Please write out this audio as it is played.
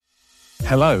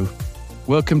Hello,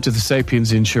 welcome to the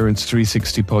Sapiens Insurance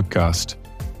 360 podcast.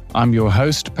 I'm your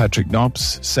host, Patrick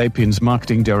Nobbs, Sapiens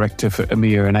Marketing Director for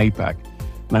EMEA and APAC,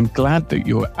 and I'm glad that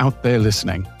you're out there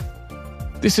listening.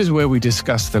 This is where we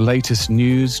discuss the latest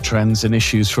news, trends, and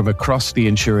issues from across the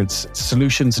insurance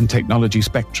solutions and technology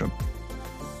spectrum.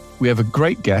 We have a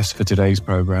great guest for today's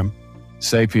program,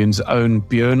 Sapiens' own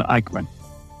Bjoern Eickmann,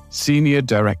 Senior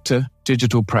Director,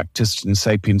 Digital Practice and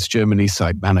Sapiens Germany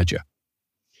Site Manager.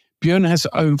 Bjoern has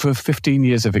over 15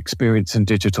 years of experience in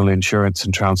digital insurance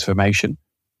and transformation,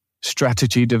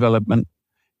 strategy development,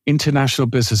 international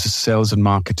business sales and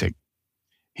marketing.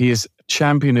 He is a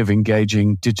champion of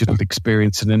engaging digital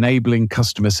experience and enabling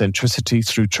customer centricity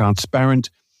through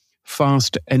transparent,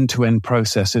 fast end-to-end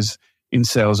processes in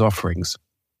sales offerings.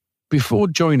 Before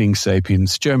joining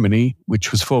Sapiens Germany,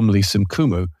 which was formerly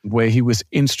Symkumu, where he was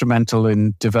instrumental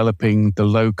in developing the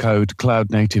low-code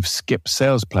cloud-native Skip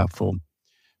sales platform,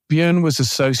 Bjoern was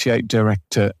Associate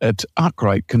Director at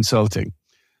Arkwright Consulting,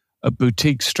 a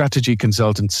boutique strategy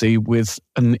consultancy with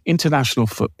an international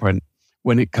footprint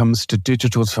when it comes to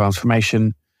digital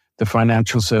transformation, the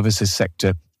financial services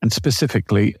sector, and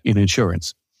specifically in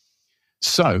insurance.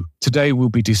 So, today we'll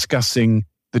be discussing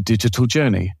the digital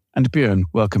journey. And Bjoern,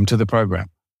 welcome to the program.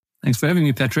 Thanks for having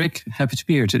me, Patrick. Happy to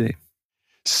be here today.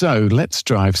 So, let's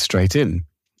dive straight in.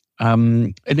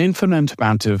 An infinite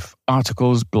amount of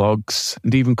articles, blogs,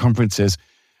 and even conferences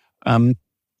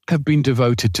have been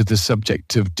devoted to the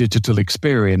subject of digital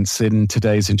experience in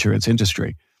today's insurance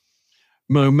industry.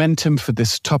 Momentum for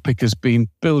this topic has been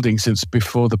building since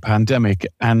before the pandemic,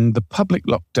 and the public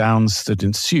lockdowns that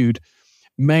ensued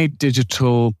made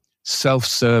digital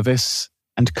self-service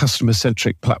and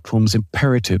customer-centric platforms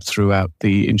imperative throughout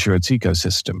the insurance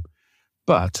ecosystem.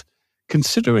 But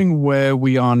considering where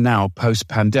we are now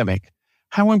post-pandemic,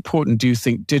 how important do you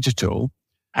think digital,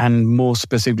 and more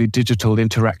specifically digital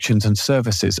interactions and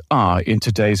services, are in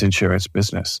today's insurance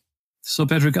business? So,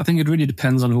 Patrick, I think it really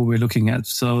depends on who we're looking at.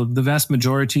 So the vast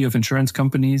majority of insurance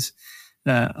companies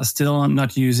are still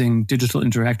not using digital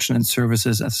interaction and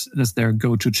services as their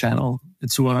go-to channel.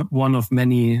 It's one of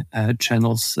many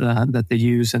channels that they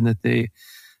use and that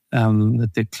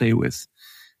they play with.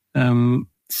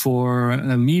 For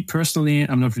me personally,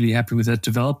 I'm not really happy with that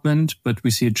development, but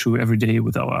we see it true every day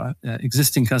with our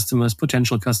existing customers,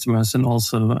 potential customers, and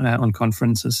also on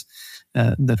conferences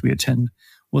that we attend.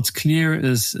 What's clear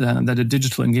is that a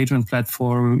digital engagement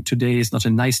platform today is not a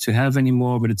nice to have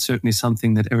anymore, but it's certainly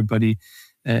something that everybody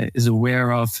is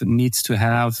aware of, needs to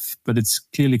have, but it's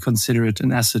clearly considered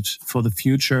an asset for the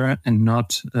future and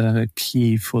not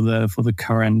key for the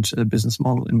current business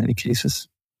model in many cases.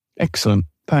 Excellent.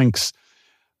 Thanks.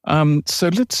 So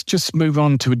let's just move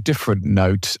on to a different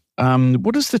note.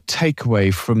 What is the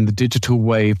takeaway from the digital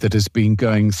wave that has been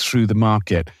going through the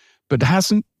market, but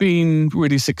hasn't been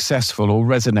really successful or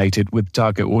resonated with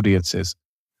target audiences?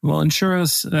 Well,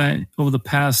 insurers over the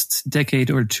past decade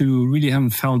or two really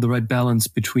haven't found the right balance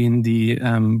between the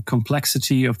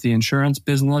complexity of the insurance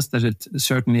business that it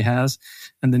certainly has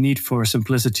and the need for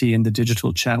simplicity in the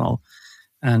digital channel.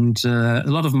 And a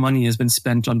lot of money has been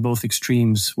spent on both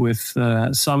extremes, with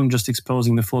some just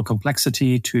exposing the full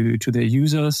complexity to their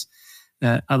users,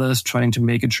 others trying to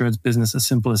make insurance business as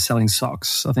simple as selling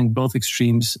socks. I think both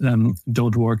extremes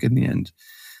don't work in the end.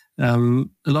 A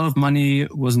lot of money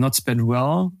was not spent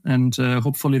well, and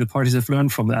hopefully the parties have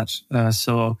learned from that.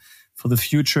 So for the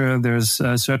future, there's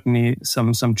certainly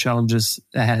some challenges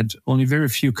ahead. Only very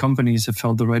few companies have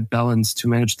found the right balance to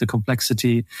manage the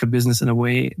complexity of business in a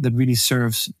way that really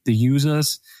serves the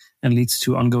users and leads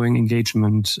to ongoing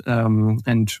engagement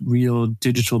and real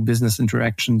digital business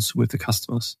interactions with the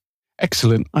customers.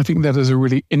 Excellent. I think that is a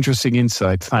really interesting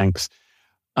insight. Thanks.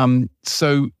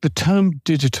 So the term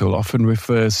digital often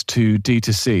refers to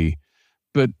D2C,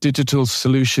 but digital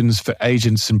solutions for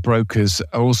agents and brokers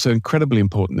are also incredibly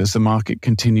important as the market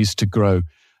continues to grow.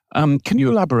 Can you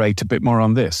elaborate a bit more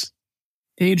on this?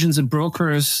 Agents and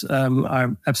brokers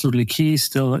are absolutely key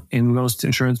still in most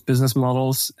insurance business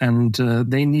models, and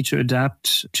they need to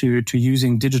adapt to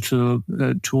using digital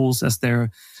tools as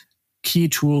their key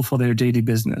tool for their daily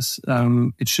business.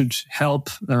 It should help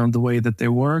the way that they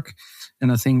work.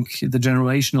 And I think the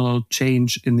generational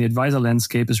change in the advisor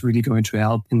landscape is really going to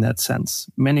help in that sense.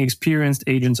 Many experienced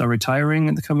agents are retiring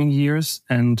in the coming years,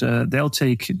 and they'll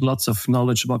take lots of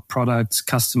knowledge about products,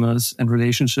 customers, and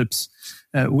relationships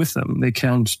with them. They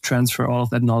can't transfer all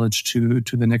of that knowledge to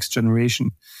the next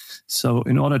generation. So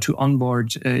in order to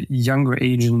onboard younger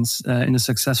agents in a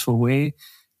successful way,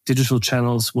 digital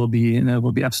channels will be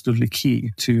absolutely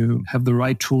key to have the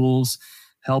right tools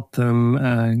help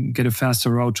them get a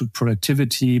faster route to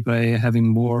productivity by having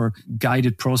more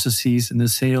guided processes in the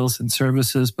sales and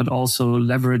services, but also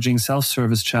leveraging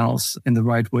self-service channels in the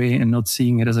right way and not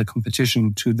seeing it as a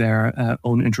competition to their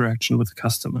own interaction with the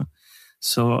customer.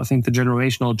 So I think the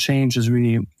generational change is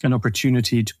really an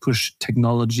opportunity to push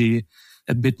technology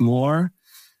a bit more.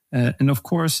 And of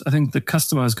course, I think the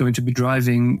customer is going to be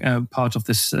driving part of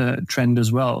this trend as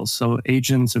well. So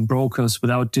agents and brokers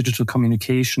without digital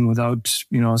communication, without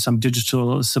some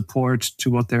digital support to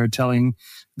what they're telling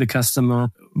the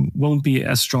customer, won't be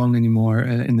as strong anymore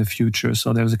in the future.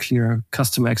 So there's a clear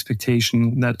customer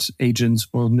expectation that agents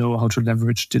will know how to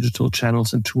leverage digital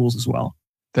channels and tools as well.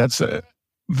 That's a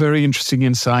very interesting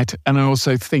insight. And I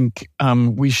also think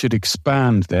we should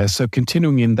expand there. So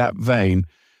continuing in that vein,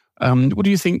 what do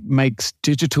you think makes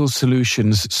digital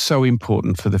solutions so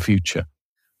important for the future?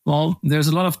 Well, there's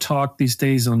a lot of talk these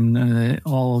days on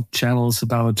all channels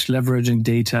about leveraging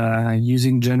data,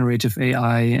 using generative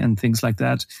AI and things like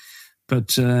that.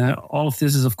 But all of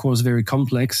this is, of course, very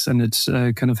complex, and it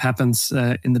kind of happens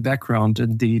in the background.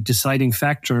 And the deciding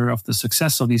factor of the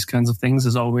success of these kinds of things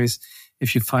is always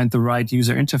if you find the right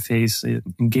user interface,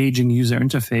 engaging user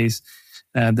interface,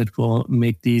 that will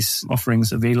make these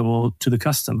offerings available to the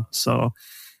customer. So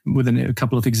within a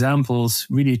couple of examples,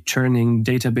 really turning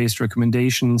database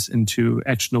recommendations into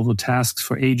actionable tasks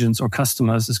for agents or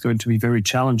customers is going to be very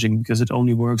challenging because it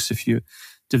only works if you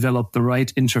develop the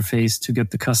right interface to get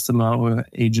the customer or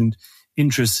agent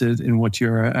interested in what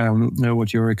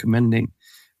you're recommending.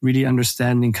 Really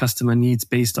understanding customer needs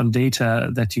based on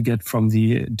data that you get from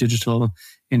the digital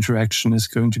interaction is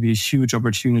going to be a huge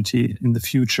opportunity in the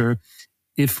future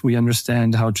if we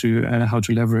understand how to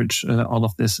leverage all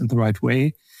of this in the right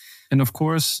way. And of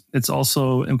course, it's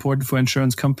also important for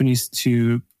insurance companies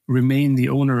to remain the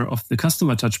owner of the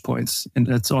customer touch points. And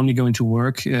that's only going to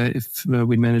work if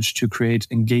we manage to create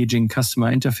engaging customer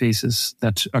interfaces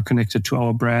that are connected to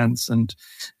our brands and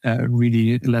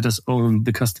really let us own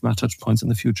the customer touch points in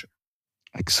the future.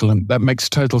 Excellent. That makes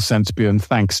total sense, Bjoern.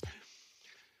 Thanks.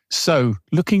 So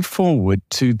looking forward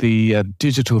to the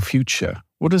digital future,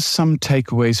 what are some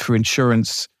takeaways for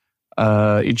insurers,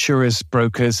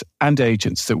 brokers, and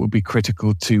agents that will be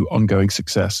critical to ongoing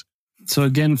success? So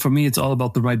again, for me, it's all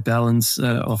about the right balance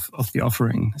of the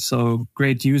offering. So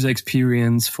great user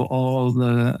experience for all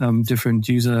the different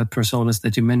user personas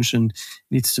that you mentioned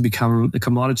needs to become a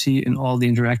commodity in all the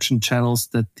interaction channels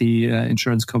that the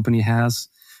insurance company has.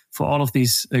 For all of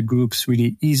these groups,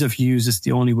 really ease of use is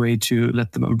the only way to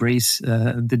let them embrace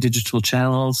the digital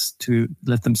channels, to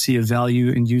let them see a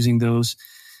value in using those.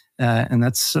 And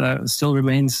that's still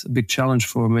remains a big challenge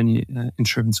for many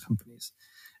insurance companies.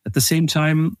 At the same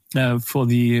time, for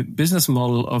the business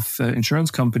model of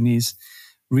insurance companies,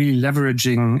 really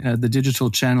leveraging the digital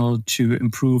channel to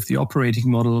improve the operating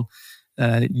model,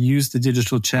 use the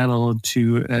digital channel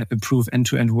to improve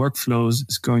end-to-end workflows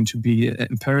is going to be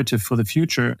imperative for the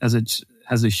future, as it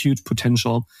has a huge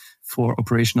potential for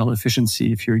operational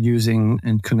efficiency if you're using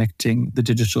and connecting the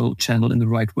digital channel in the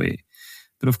right way.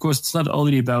 But of course, it's not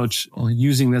only about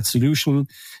using that solution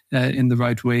in the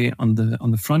right way on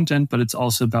the front end, but it's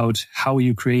also about how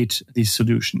you create these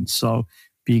solutions. So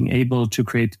being able to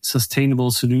create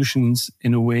sustainable solutions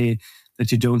in a way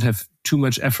that you don't have too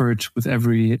much effort with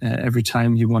every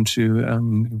time you want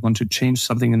to change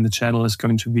something in the channel is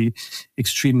going to be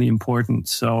extremely important.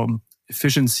 So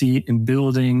efficiency in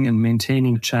building and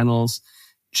maintaining channels,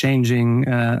 changing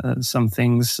some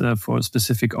things for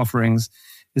specific offerings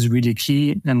is really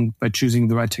key. And by choosing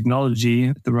the right technology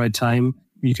at the right time,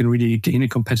 you can really gain a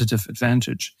competitive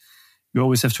advantage. You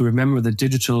always have to remember that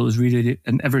digital is really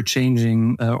an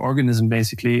ever-changing organism,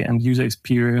 basically, and user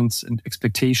experience and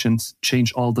expectations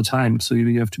change all the time. So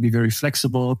you have to be very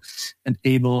flexible and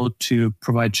able to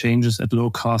provide changes at low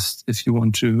cost if you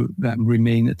want to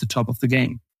remain at the top of the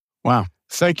game. Wow.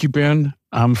 Thank you, Bjoern,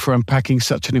 for unpacking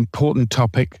such an important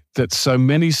topic that so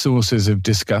many sources have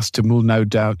discussed and will no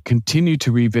doubt continue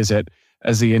to revisit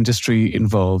as the industry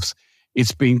evolves.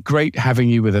 It's been great having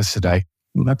you with us today.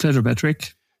 My pleasure,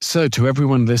 Patrick. So to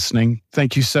everyone listening,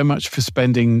 thank you so much for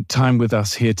spending time with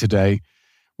us here today.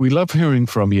 We love hearing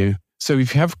from you. So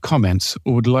if you have comments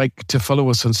or would like to follow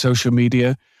us on social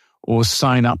media or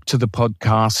sign up to the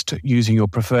podcast using your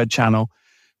preferred channel,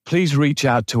 please reach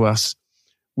out to us.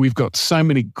 We've got so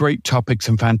many great topics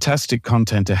and fantastic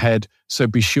content ahead, so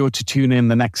be sure to tune in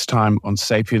the next time on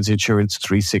Sapiens Insurance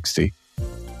 360.